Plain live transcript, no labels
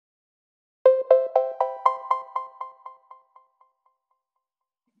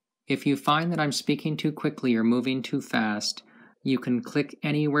If you find that I'm speaking too quickly or moving too fast, you can click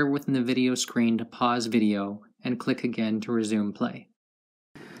anywhere within the video screen to pause video and click again to resume play.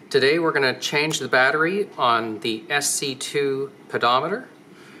 Today we're going to change the battery on the SC2 Pedometer.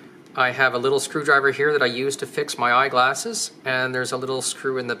 I have a little screwdriver here that I use to fix my eyeglasses, and there's a little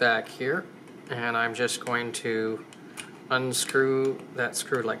screw in the back here, and I'm just going to unscrew that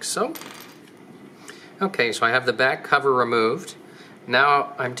screw like so. Okay, so I have the back cover removed.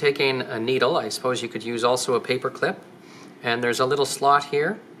 Now I'm taking a needle, I suppose you could use also a paper clip, and there's a little slot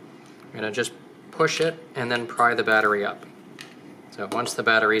here. I'm going to just push it and then pry the battery up. So once the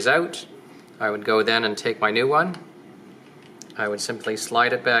battery's out, I would go then and take my new one. I would simply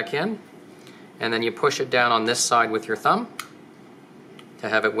slide it back in, and then you push it down on this side with your thumb to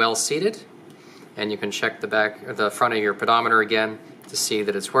have it well seated, and you can check the front of your pedometer again to see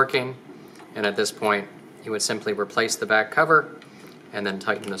that it's working. And at this point you would simply replace the back cover and then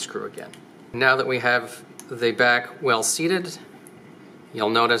tighten the screw again. Now that we have the back well seated, you'll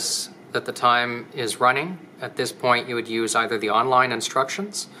notice that the time is running. At this point you would use either the online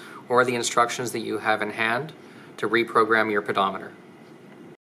instructions or the instructions that you have in hand to reprogram your pedometer.